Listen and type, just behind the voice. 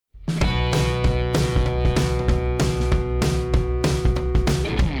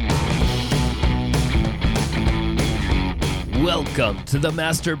Welcome to the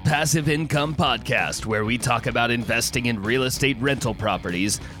Master Passive Income Podcast, where we talk about investing in real estate rental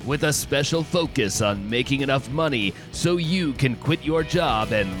properties with a special focus on making enough money so you can quit your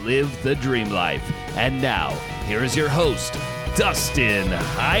job and live the dream life. And now, here is your host, Dustin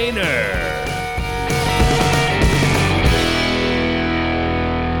Heiner.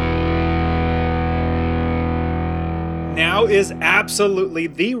 Now is absolutely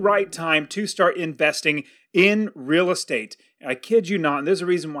the right time to start investing in real estate. I kid you not, and there's a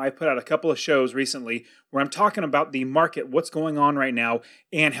reason why I put out a couple of shows recently where I'm talking about the market, what's going on right now,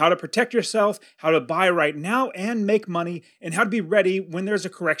 and how to protect yourself, how to buy right now and make money, and how to be ready when there's a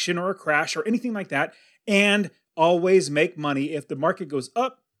correction or a crash or anything like that, and always make money if the market goes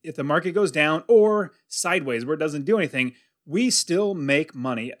up, if the market goes down, or sideways where it doesn't do anything. We still make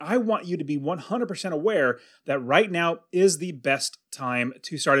money. I want you to be 100% aware that right now is the best time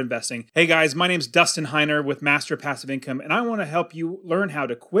to start investing. Hey guys, my name's Dustin Heiner with Master Passive Income, and I want to help you learn how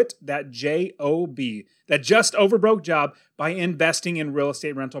to quit that JOB, that just over broke job, by investing in real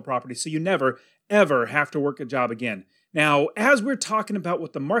estate rental property so you never, ever have to work a job again. Now, as we're talking about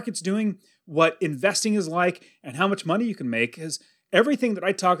what the market's doing, what investing is like, and how much money you can make, is everything that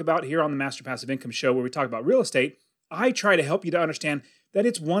I talk about here on the Master Passive Income show where we talk about real estate. I try to help you to understand that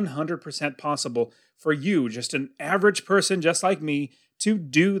it's 100% possible for you, just an average person just like me, to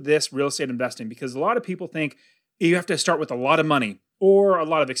do this real estate investing, because a lot of people think you have to start with a lot of money or a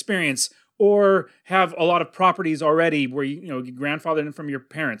lot of experience or have a lot of properties already where you grandfathered in from your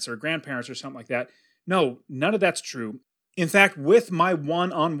parents or grandparents or something like that. No, none of that's true. In fact, with my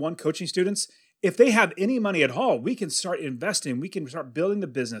one-on-one coaching students, if they have any money at all, we can start investing. We can start building the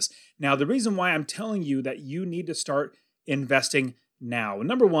business. Now, the reason why I'm telling you that you need to start investing now.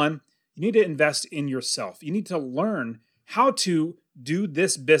 Number one, you need to invest in yourself. You need to learn how to do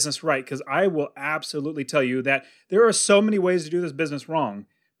this business right, because I will absolutely tell you that there are so many ways to do this business wrong,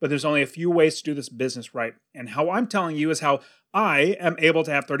 but there's only a few ways to do this business right. And how I'm telling you is how I am able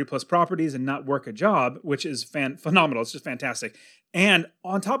to have 30 plus properties and not work a job, which is phenomenal. It's just fantastic. And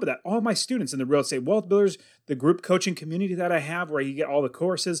on top of that, all my students in the Real Estate Wealth Builders, the group coaching community that I have where you get all the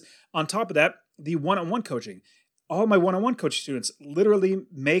courses, on top of that, the one-on-one coaching. All my one-on-one coaching students literally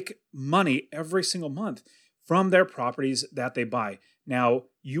make money every single month from their properties that they buy. Now,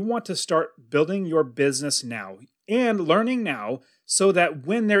 you want to start building your business now and learning now so that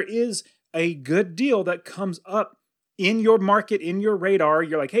when there is a good deal that comes up in your market, in your radar,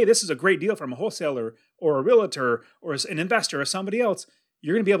 you're like, hey, this is a great deal from a wholesaler or a realtor or an investor or somebody else.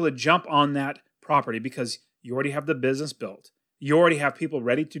 You're going to be able to jump on that property because you already have the business built. You already have people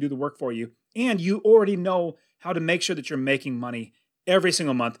ready to do the work for you. And you already know how to make sure that you're making money every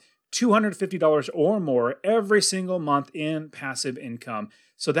single month, $250 or more every single month in passive income.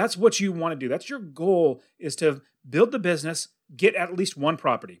 So that's what you want to do. That's your goal, is to build the business, get at least one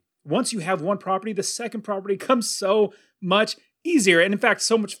property. Once you have one property, the second property comes so much easier, and in fact,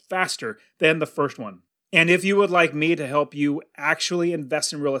 so much faster than the first one. And if you would like me to help you actually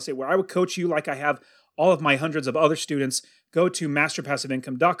invest in real estate, where I would coach you like I have all of my hundreds of other students, go to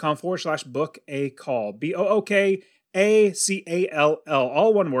masterpassiveincome.com/book a call. BOOKACALL,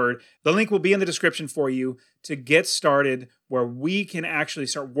 all one word. The link will be in the description for you to get started, where we can actually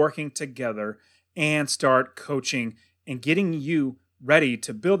start working together and start coaching and getting you ready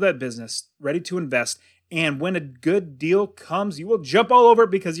to build that business, ready to invest. And when a good deal comes, you will jump all over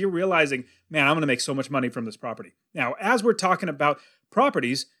it because you're realizing, man, I'm going to make so much money from this property. Now, as we're talking about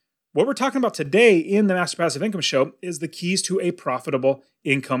properties, what we're talking about today in the Master Passive Income Show is the keys to a profitable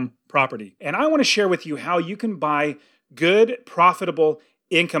income property. And I want to share with you how you can buy good, profitable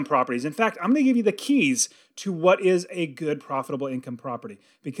income properties. In fact, I'm going to give you the keys to what is a good, profitable income property,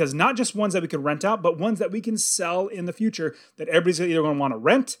 because not just ones that we could rent out, but ones that we can sell in the future that everybody's either going to want to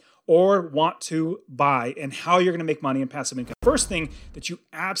rent or want to buy, and how you're going to make money in passive income. First thing that you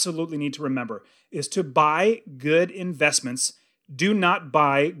absolutely need to remember is to buy good investments. Do not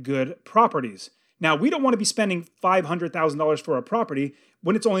buy good properties. Now, we don't want to be spending $500,000 for a property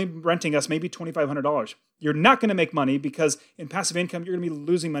when it's only renting us maybe $2,500. You're not going to make money, because in passive income, you're going to be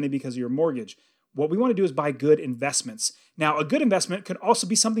losing money because of your mortgage. What we want to do is buy good investments. Now, a good investment could also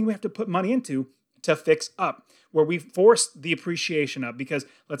be something we have to put money into to fix up, where we force the appreciation up, because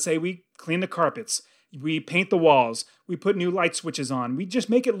let's say we clean the carpets, we paint the walls, we put new light switches on, we just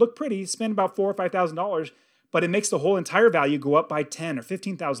make it look pretty, spend about $4,000 or $5,000, but it makes the whole entire value go up by $10,000 or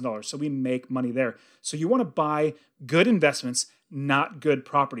 $15,000. So we make money there. So you want to buy good investments, not good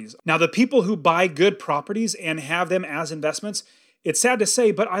properties. Now, the people who buy good properties and have them as investments, It's sad to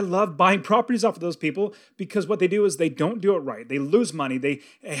say, but I love buying properties off of those people because what they do is they don't do it right. They lose money. They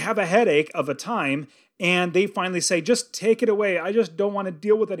have a headache of a time, and they finally say, just take it away. I just don't want to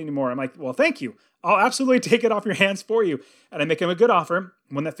deal with it anymore. I'm like, well, thank you. I'll absolutely take it off your hands for you. And I make them a good offer,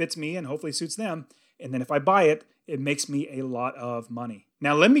 one that fits me and hopefully suits them. And then if I buy it, it makes me a lot of money.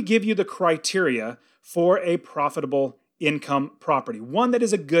 Now, let me give you the criteria for a profitable income property, one that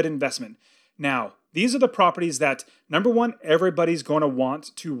is a good investment. Now, these are the properties that, number one, everybody's going to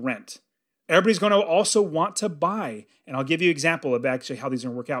want to rent. Everybody's going to also want to buy. And I'll give you an example of actually how these are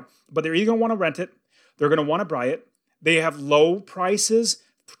going to work out. But they're either going to want to rent it, they're going to want to buy it. They have low prices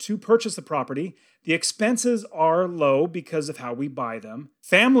to purchase the property. The expenses are low because of how we buy them.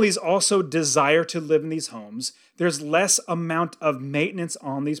 Families also desire to live in these homes. There's less amount of maintenance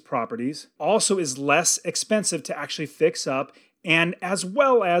on these properties. Also is less expensive to actually fix up, and as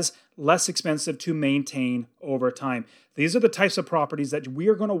well as less expensive to maintain over time. These are the types of properties that we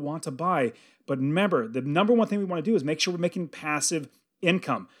are going to want to buy. But remember, the number one thing we want to do is make sure we're making passive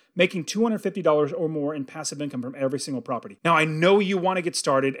income, making $250 or more in passive income from every single property. Now, I know you want to get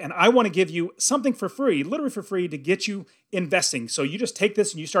started, and I want to give you something for free, literally for free, to get you investing. So you just take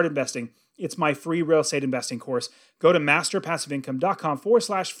this and you start investing. It's my free real estate investing course. Go to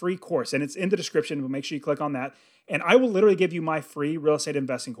masterpassiveincome.com/free course, and it's in the description. We'll make sure you click on that. And I will literally give you my free real estate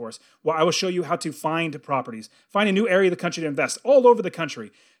investing course where I will show you how to find properties, find a new area of the country to invest all over the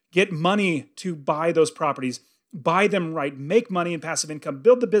country, get money to buy those properties, buy them right, make money in passive income,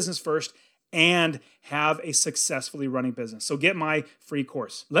 build the business first, and have a successfully running business. So get my free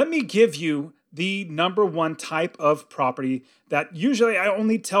course. Let me give you the number one type of property that usually I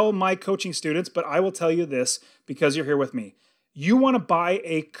only tell my coaching students, but I will tell you this because you're here with me. You want to buy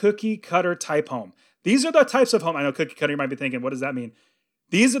a cookie cutter type home. These are the types of home. I know cookie cutter, you might be thinking, what does that mean?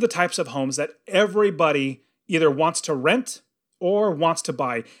 These are the types of homes that everybody either wants to rent or wants to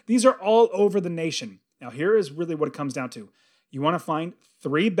buy. These are all over the nation. Now, here is really what it comes down to. You want to find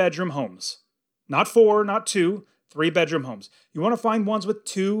 3-bedroom homes. Not 4, not 2, 3-bedroom homes. You want to find ones with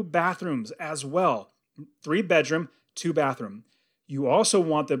 2 bathrooms as well. 3-bedroom, 2-bathroom. You also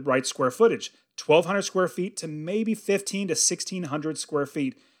want the right square footage. 1,200 square feet to maybe 1,500 to 1,600 square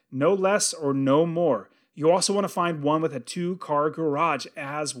feet. No less or no more. You also want to find one with a 2-car garage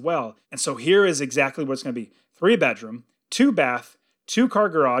as well. And so here is exactly what it's going to be. 3-bedroom, 2-bath, 2-car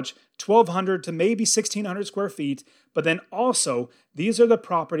garage, 1,200 to maybe 1,600 square feet. But then also, these are the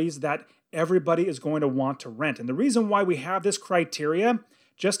properties that everybody is going to want to rent. And the reason why we have this criteria,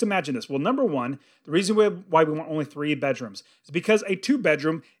 just imagine this. Well, number one, the reason why we want only 3 bedrooms is because a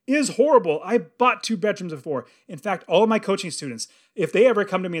 2-bedroom is horrible. I bought 2 bedrooms before. In fact, all of my coaching students, if they ever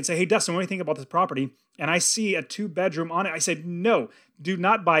come to me and say, hey, Dustin, what do you think about this property? And I see a 2-bedroom on it, I said, no, do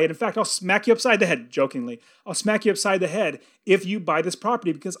not buy it. In fact, I'll smack you upside the head, jokingly. I'll smack you upside the head if you buy this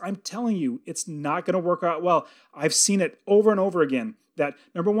property because I'm telling you, it's not going to work out well. I've seen it over and over again. That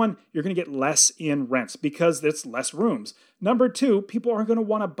number one, you're going to get less in rents because it's less rooms. Number two, people aren't going to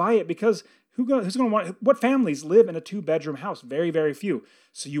want to buy it because who's going to want, what families live in a 2-bedroom house? Very, very few.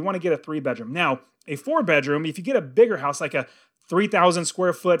 So you want to get a 3-bedroom. Now, a 4-bedroom, if you get a bigger house, like a 3,000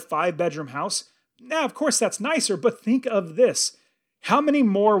 square foot, 5-bedroom house, now, of course, that's nicer, but think of this. How many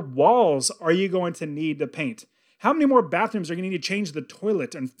more walls are you going to need to paint? How many more bathrooms are you going to need to change the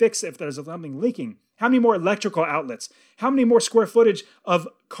toilet and fix if there's something leaking? How many more electrical outlets? How many more square footage of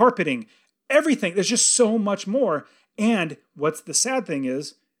carpeting? Everything. There's just so much more. And what's the sad thing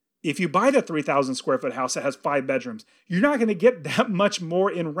is, if you buy the 3,000 square foot house that has 5 bedrooms, you're not going to get that much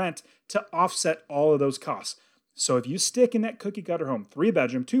more in rent to offset all of those costs. So if you stick in that cookie cutter home,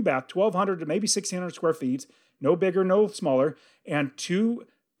 3-bedroom, 2-bath, 1,200 to maybe 1,600 square feet, no bigger, no smaller, and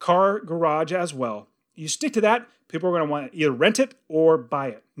 2-car garage as well, you stick to that, people are going to want to either rent it or buy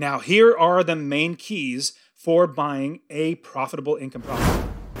it. Now, here are the main keys for buying a profitable income property.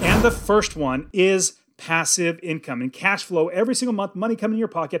 And the first one is passive income and cash flow every single month, money coming in your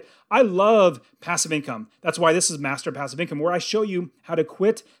pocket. I love passive income. That's why this is Master Passive Income, where I show you how to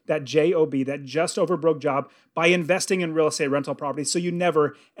quit that JOB, that just over broke job, by investing in real estate rental properties so you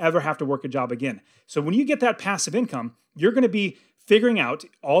never, ever have to work a job again. So when you get that passive income, you're going to be figuring out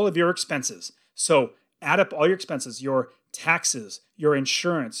all of your expenses. So add up all your expenses, your taxes, your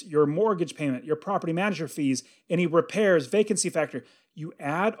insurance, your mortgage payment, your property manager fees, any repairs, vacancy factor. You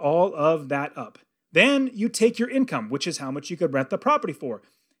add all of that up. Then you take your income, which is how much you could rent the property for.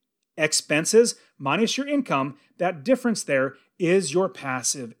 Expenses minus your income, that difference there is your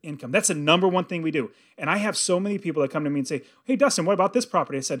passive income. That's the number one thing we do. And I have so many people that come to me and say, hey, Dustin, what about this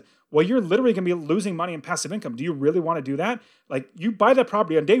property? I said, well, you're literally going to be losing money in passive income. Do you really want to do that? Like, you buy that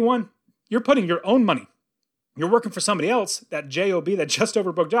property on day one, you're putting your own money You're working for somebody else, that JOB, that just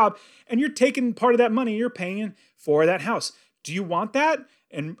over broke job, and you're taking part of that money you're paying for that house. Do you want that?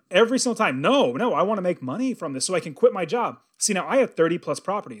 And every single time, no, I want to make money from this so I can quit my job. See, now I have 30 plus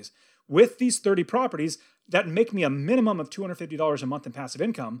properties. With these 30 properties that make me a minimum of $250 a month in passive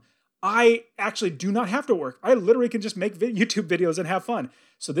income, I actually do not have to work. I literally can just make YouTube videos and have fun.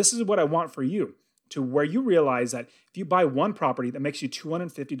 So this is what I want for you, to where you realize that if you buy one property that makes you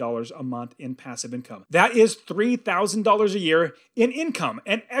 $250 a month in passive income, that is $3,000 a year in income,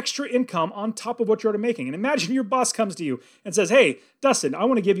 and extra income on top of what you're already making. And imagine your boss comes to you and says, hey, Dustin, I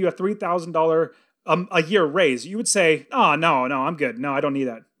want to give you a $3,000 a year raise. You would say, oh, no, I'm good. No, I don't need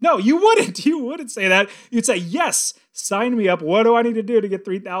that. No, you wouldn't. You wouldn't say that. You'd say, yes, sign me up. What do I need to do to get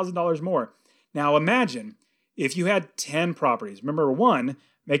 $3,000 more? Now imagine if you had 10 properties. Remember, one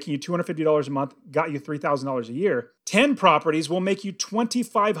making you $250 a month got you $3,000 a year. 10 properties will make you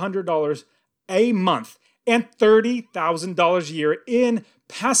 $2,500 a month and $30,000 a year in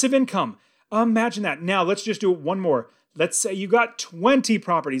passive income. Imagine that. Now let's just do one more. Let's say you got 20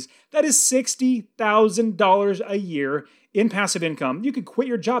 properties. That is $60,000 a year in passive income. You could quit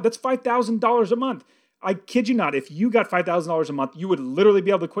your job. That's $5,000 a month. I kid you not. If you got $5,000 a month, you would literally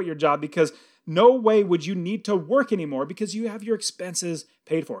be able to quit your job, because no way would you need to work anymore because you have your expenses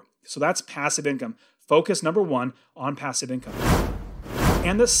paid for. So that's passive income. Focus number one on passive income.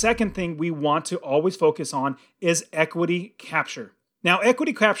 And the second thing we want to always focus on is equity capture. Now,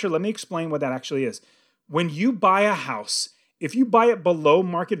 equity capture, let me explain what that actually is. When you buy a house, if you buy it below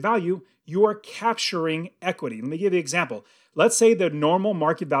market value, you are capturing equity. Let me give you an example. Let's say the normal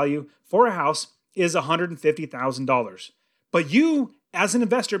market value for a house is $150,000. But you, as an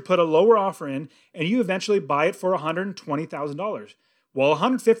investor, put a lower offer in and you eventually buy it for $120,000. Well,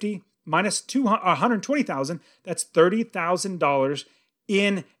 150 minus 120,000, that's $30,000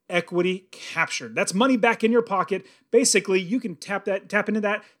 in equity captured. That's money back in your pocket. Basically, you can tap into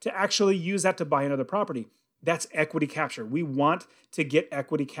that to actually use that to buy another property. That's equity capture. We want to get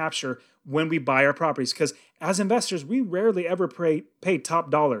equity capture when we buy our properties, because as investors, we rarely ever pay top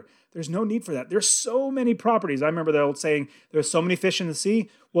dollar. There's no need for that. There's so many properties. I remember the old saying, there's so many fish in the sea.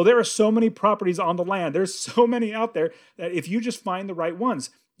 Well, there are so many properties on the land. There's so many out there that if you just find the right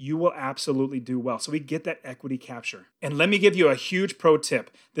ones, you will absolutely do well. So we get that equity capture. And let me give you a huge pro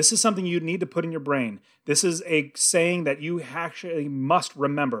tip. This is something you need to put in your brain. This is a saying that you actually must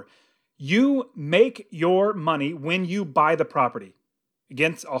remember. You make your money when you buy the property.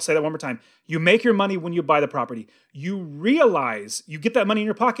 Again, I'll say that one more time. You make your money when you buy the property. You realize you get that money in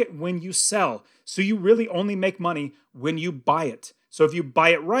your pocket when you sell. So you really only make money when you buy it. So if you buy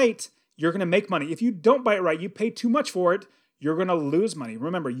it right, you're going to make money. If you don't buy it right, you pay too much for it, you're going to lose money.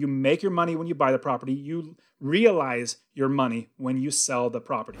 Remember, you make your money when you buy the property. You realize your money when you sell the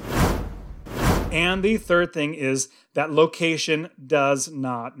property. And the third thing is that location does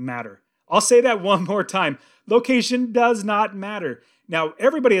not matter. I'll say that one more time. Location does not matter. Now,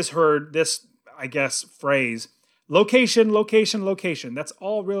 everybody has heard this, I guess, phrase, location, location, location. That's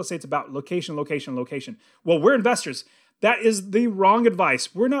all real estate's about, location, location, location. Well, we're investors. That is the wrong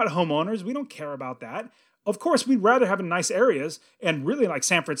advice. We're not homeowners. We don't care about that. Of course, we'd rather have in nice areas, and really like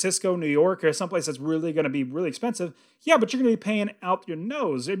San Francisco, New York, or someplace that's really going to be really expensive. Yeah, but you're going to be paying out your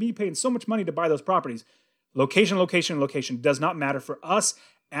nose. You'd be paying so much money to buy those properties. Location, location, location does not matter for us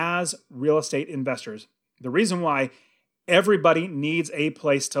as real estate investors. The reason why, everybody needs a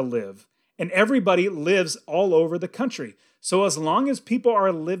place to live, and everybody lives all over the country. So as long as people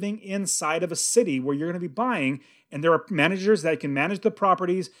are living inside of a city where you're going to be buying, and there are managers that can manage the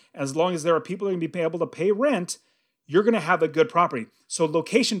properties, as long as there are people that are going to be able to pay rent, you're going to have a good property. So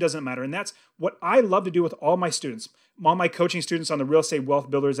location doesn't matter. And that's what I love to do with all my students. All my coaching students on the Real Estate Wealth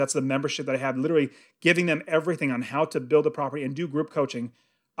Builders, that's the membership that I have, literally giving them everything on how to build a property and do group coaching.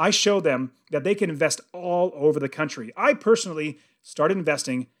 I show them that they can invest all over the country. I personally started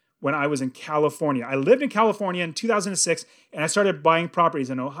investing when I was in California. I lived in California in 2006, and I started buying properties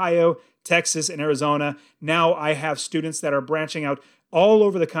in Ohio, Texas, and Arizona. Now I have students that are branching out all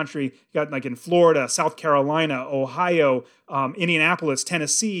over the country. You got like in Florida, South Carolina, Ohio, Indianapolis,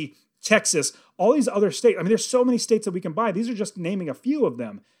 Tennessee, Texas, all these other states. I mean, there's so many states that we can buy. These are just naming a few of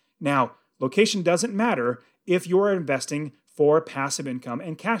them. Now, location doesn't matter if you're investing for passive income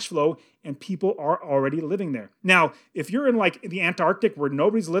and cash flow, and people are already living there. Now, if you're in like the Antarctic where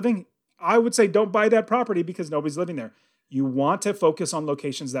nobody's living, I would say don't buy that property because nobody's living there. You want to focus on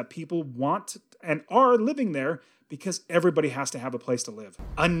locations that people want and are living there, because everybody has to have a place to live.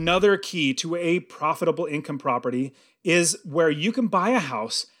 Another key to a profitable income property is where you can buy a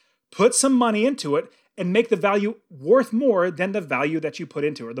house, put some money into it, and make the value worth more than the value that you put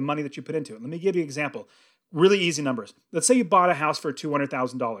into it, or the money that you put into it. Let me give you an example. Really easy numbers. Let's say you bought a house for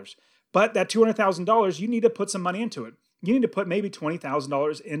 $200,000, but that $200,000, you need to put some money into it. You need to put maybe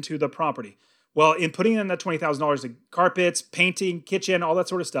 $20,000 into the property. Well, in putting in that $20,000, the carpets, painting, kitchen, all that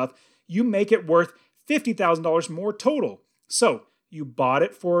sort of stuff, you make it worth $50,000 more total. So you bought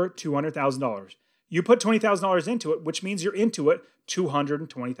it for $200,000. You put $20,000 into it, which means you're into it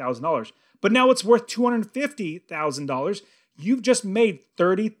 $220,000. But now it's worth $250,000. You've just made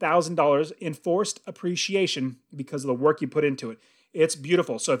 $30,000 in forced appreciation because of the work you put into it. It's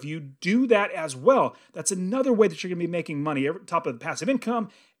beautiful. So if you do that as well, that's another way that you're going to be making money. Over top of the passive income,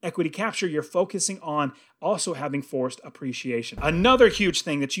 equity capture, you're focusing on also having forced appreciation. Another huge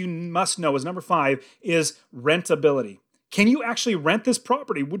thing that you must know is number 5 is rentability. Can you actually rent this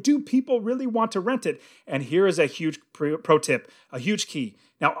property? Do people really want to rent it? And here is a huge pro tip, a huge key.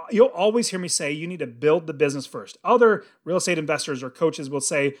 Now, you'll always hear me say you need to build the business first. Other real estate investors or coaches will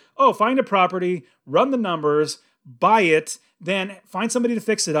say, oh, find a property, run the numbers, buy it, then find somebody to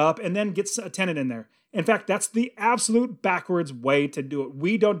fix it up, and then get a tenant in there. In fact, that's the absolute backwards way to do it.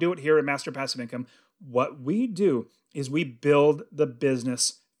 We don't do it here at Master Passive Income. What we do is we build the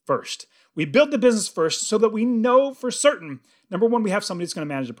business first. We build the business first so that we know for certain, number 1, we have somebody that's going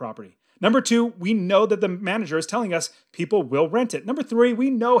to manage the property. Number 2, we know that the manager is telling us people will rent it. Number 3, we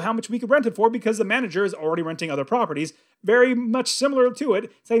know how much we could rent it for because the manager is already renting other properties, very much similar to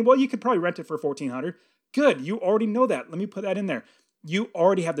it, saying, well, you could probably rent it for $1,400. Good, you already know that. Let me put that in there. You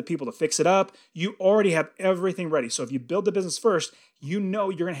already have the people to fix it up. You already have everything ready. So if you build the business first, you know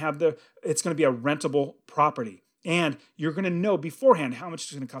you're going to have it's going to be a rentable property. And you're going to know beforehand how much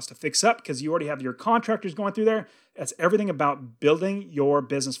it's going to cost to fix up because you already have your contractors going through there. That's everything about building your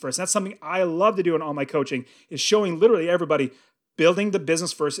business first. That's something I love to do in all my coaching, is showing literally everybody building the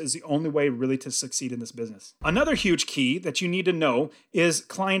business first is the only way really to succeed in this business. Another huge key that you need to know is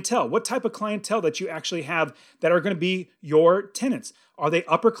clientele. What type of clientele that you actually have that are going to be your tenants? Are they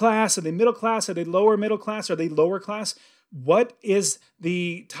upper class? Are they middle class? Are they lower middle class? Are they lower class? What is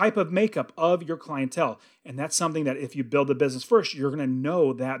the type of makeup of your clientele? And that's something that if you build the business first, you're going to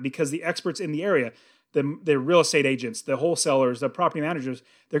know that because the experts in the area, the real estate agents, the wholesalers, the property managers,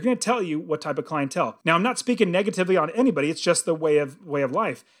 they're going to tell you what type of clientele. Now, I'm not speaking negatively on anybody. It's just the way of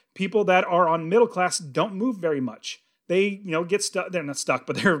life. People that are on middle class don't move very much. They, get stuck. They're not stuck,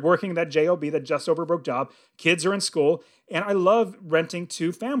 but they're working that job, that just over broke job. Kids are in school. And I love renting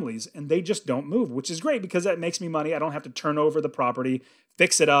to families, and they just don't move, which is great because that makes me money. I don't have to turn over the property,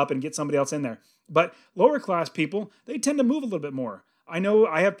 fix it up, and get somebody else in there. But lower class people, they tend to move a little bit more. I know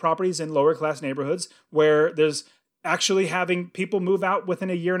I have properties in lower class neighborhoods where there's actually having people move out within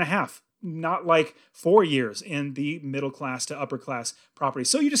a year and a half, not like 4 years in the middle class to upper class properties.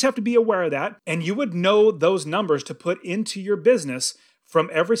 So you just have to be aware of that. And you would know those numbers to put into your business from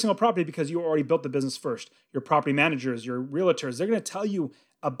every single property because you already built the business first. Your property managers, your realtors, they're going to tell you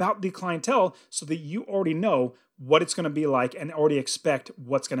about the clientele so that you already know what it's going to be like and already expect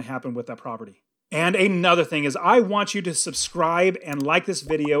what's going to happen with that property. And another thing is I want you to subscribe and like this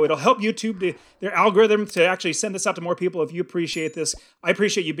video. It'll help YouTube, their algorithm, to actually send this out to more people if you appreciate this. I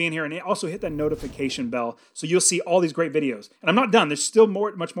appreciate you being here. And also hit that notification bell so you'll see all these great videos. And I'm not done. There's still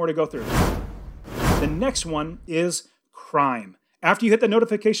much more to go through. The next one is crime. After you hit the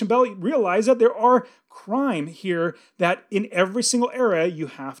notification bell, you realize that there are crime here that in every single area you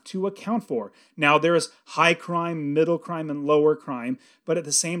have to account for. Now, there's high crime, middle crime, and lower crime, but at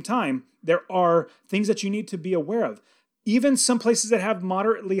the same time, there are things that you need to be aware of. Even some places that have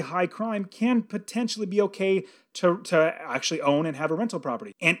moderately high crime can potentially be okay to actually own and have a rental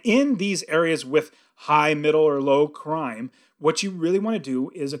property. And in these areas with high, middle, or low crime, what you really want to do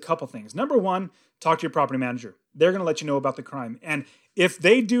is a couple things. Number 1, talk to your property manager. They're going to let you know about the crime. And if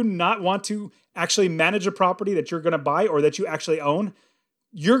they do not want to actually manage a property that you're going to buy or that you actually own,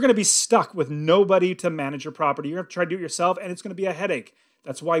 you're going to be stuck with nobody to manage your property. You're going to have to try to do it yourself, and it's going to be a headache.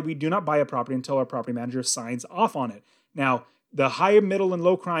 That's why we do not buy a property until our property manager signs off on it. Now, the high, middle, and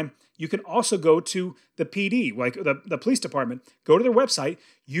low crime, you can also go to the PD, like the police department. Go to their website.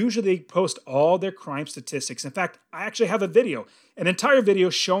 Usually they post all their crime statistics. In fact, I actually have a video, an entire video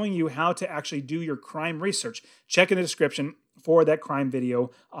showing you how to actually do your crime research. Check in the description for that crime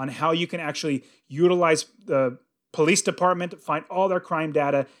video on how you can actually utilize the police department, find all their crime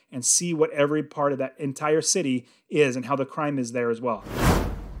data, and see what every part of that entire city is and how the crime is there as well.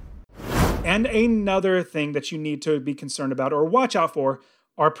 And another thing that you need to be concerned about or watch out for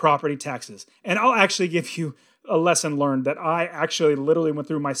are property taxes. And I'll actually give you a lesson learned that I actually literally went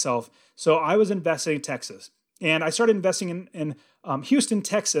through myself. So I was investing in Texas, and I started investing in Houston,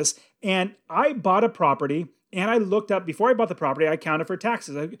 Texas, and I bought a property And I looked up, before I bought the property, I counted for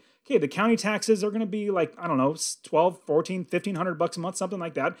taxes. Okay, the county taxes are going to be like, I don't know, 12, 14, 1,500 bucks a month, something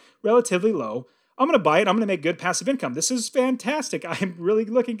like that, relatively low. I'm going to buy it. I'm going to make good passive income. This is fantastic. I'm really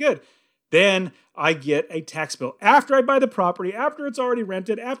looking good. Then I get a tax bill. After I buy the property, after it's already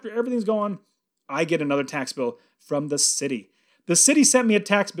rented, after everything's going, I get another tax bill from the city. The city sent me a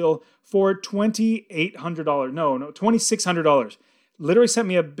tax bill for $2,800. No, $2,600. Literally sent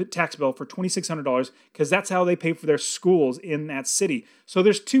me a tax bill for $2,600 because that's how they pay for their schools in that city. So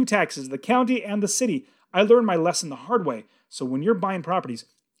there's two taxes, the county and the city. I learned my lesson the hard way. So when you're buying properties,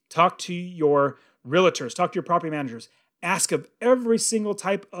 talk to your realtors, talk to your property managers, ask of every single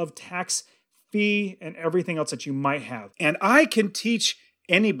type of tax, fee, and everything else that you might have. And I can teach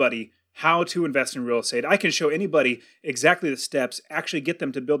anybody how to invest in real estate. I can show anybody exactly the steps, actually get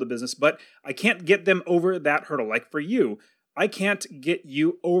them to build a business, but I can't get them over that hurdle. Like for you, I can't get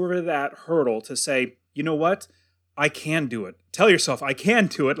you over that hurdle to say, you know what? I can do it. Tell yourself, I can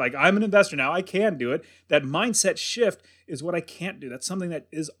do it. Like, I'm an investor now. I can do it. That mindset shift is what I can't do. That's something that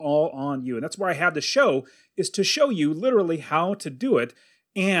is all on you. And that's where I have the show, is to show you literally how to do it.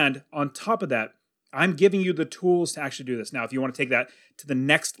 And on top of that, I'm giving you the tools to actually do this. Now, if you want to take that to the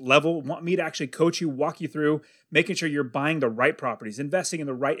next level, want me to actually coach you, walk you through, making sure you're buying the right properties, investing in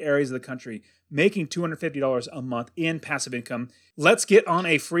the right areas of the country, making $250 a month in passive income, let's get on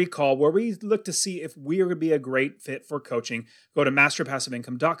a free call where we look to see if we are going to be a great fit for coaching. Go to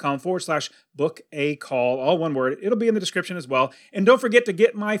masterpassiveincome.com/book a call, all one word. It'll be in the description as well. And don't forget to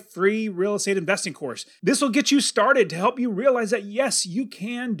get my free real estate investing course. This will get you started to help you realize that, yes, you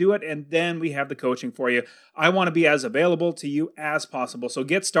can do it. And then we have the coaching for you. I want to be as available to you as possible. So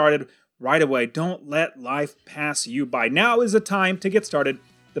get started right away. Don't let life pass you by. Now is the time to get started.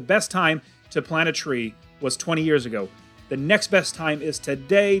 The best time to plant a tree was 20 years ago. The next best time is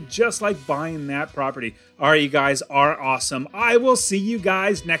today, just like buying that property. All right, you guys are awesome. I will see you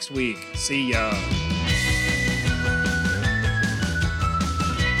guys next week. See ya.